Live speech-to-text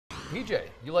PJ,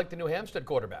 you like the New Hampstead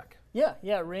quarterback? Yeah.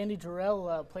 Randy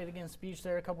Jarrell played against Beach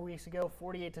there a couple weeks ago.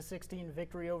 48-16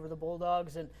 victory over the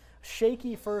Bulldogs, and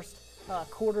shaky first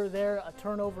quarter there, a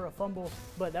turnover, a fumble,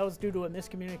 but that was due to a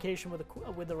miscommunication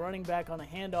with the running back on a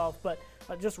handoff. But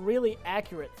just really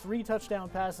accurate. 3 touchdown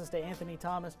passes to Anthony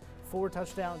Thomas, 4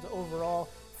 touchdowns overall.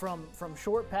 From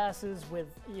short passes with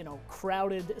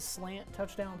crowded slant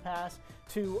touchdown pass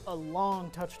to a long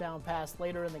touchdown pass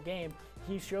later in the game.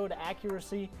 He showed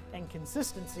accuracy and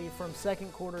consistency from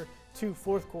second quarter to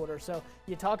fourth quarter. So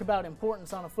you talk about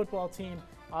importance on a football team.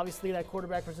 Obviously that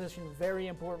quarterback position very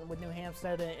important with New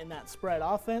Hampstead in that spread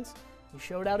offense. He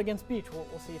showed out against Beach. We'll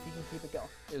see if he can keep it going.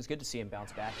 It was good to see him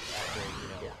bounce back after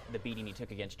the beating he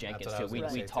took against Jenkins too.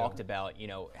 We talked about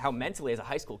how mentally as a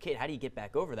high school kid, how do you get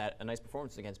back over that? A nice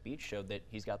performance against Beach showed that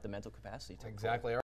he's got the mental capacity to. Exactly.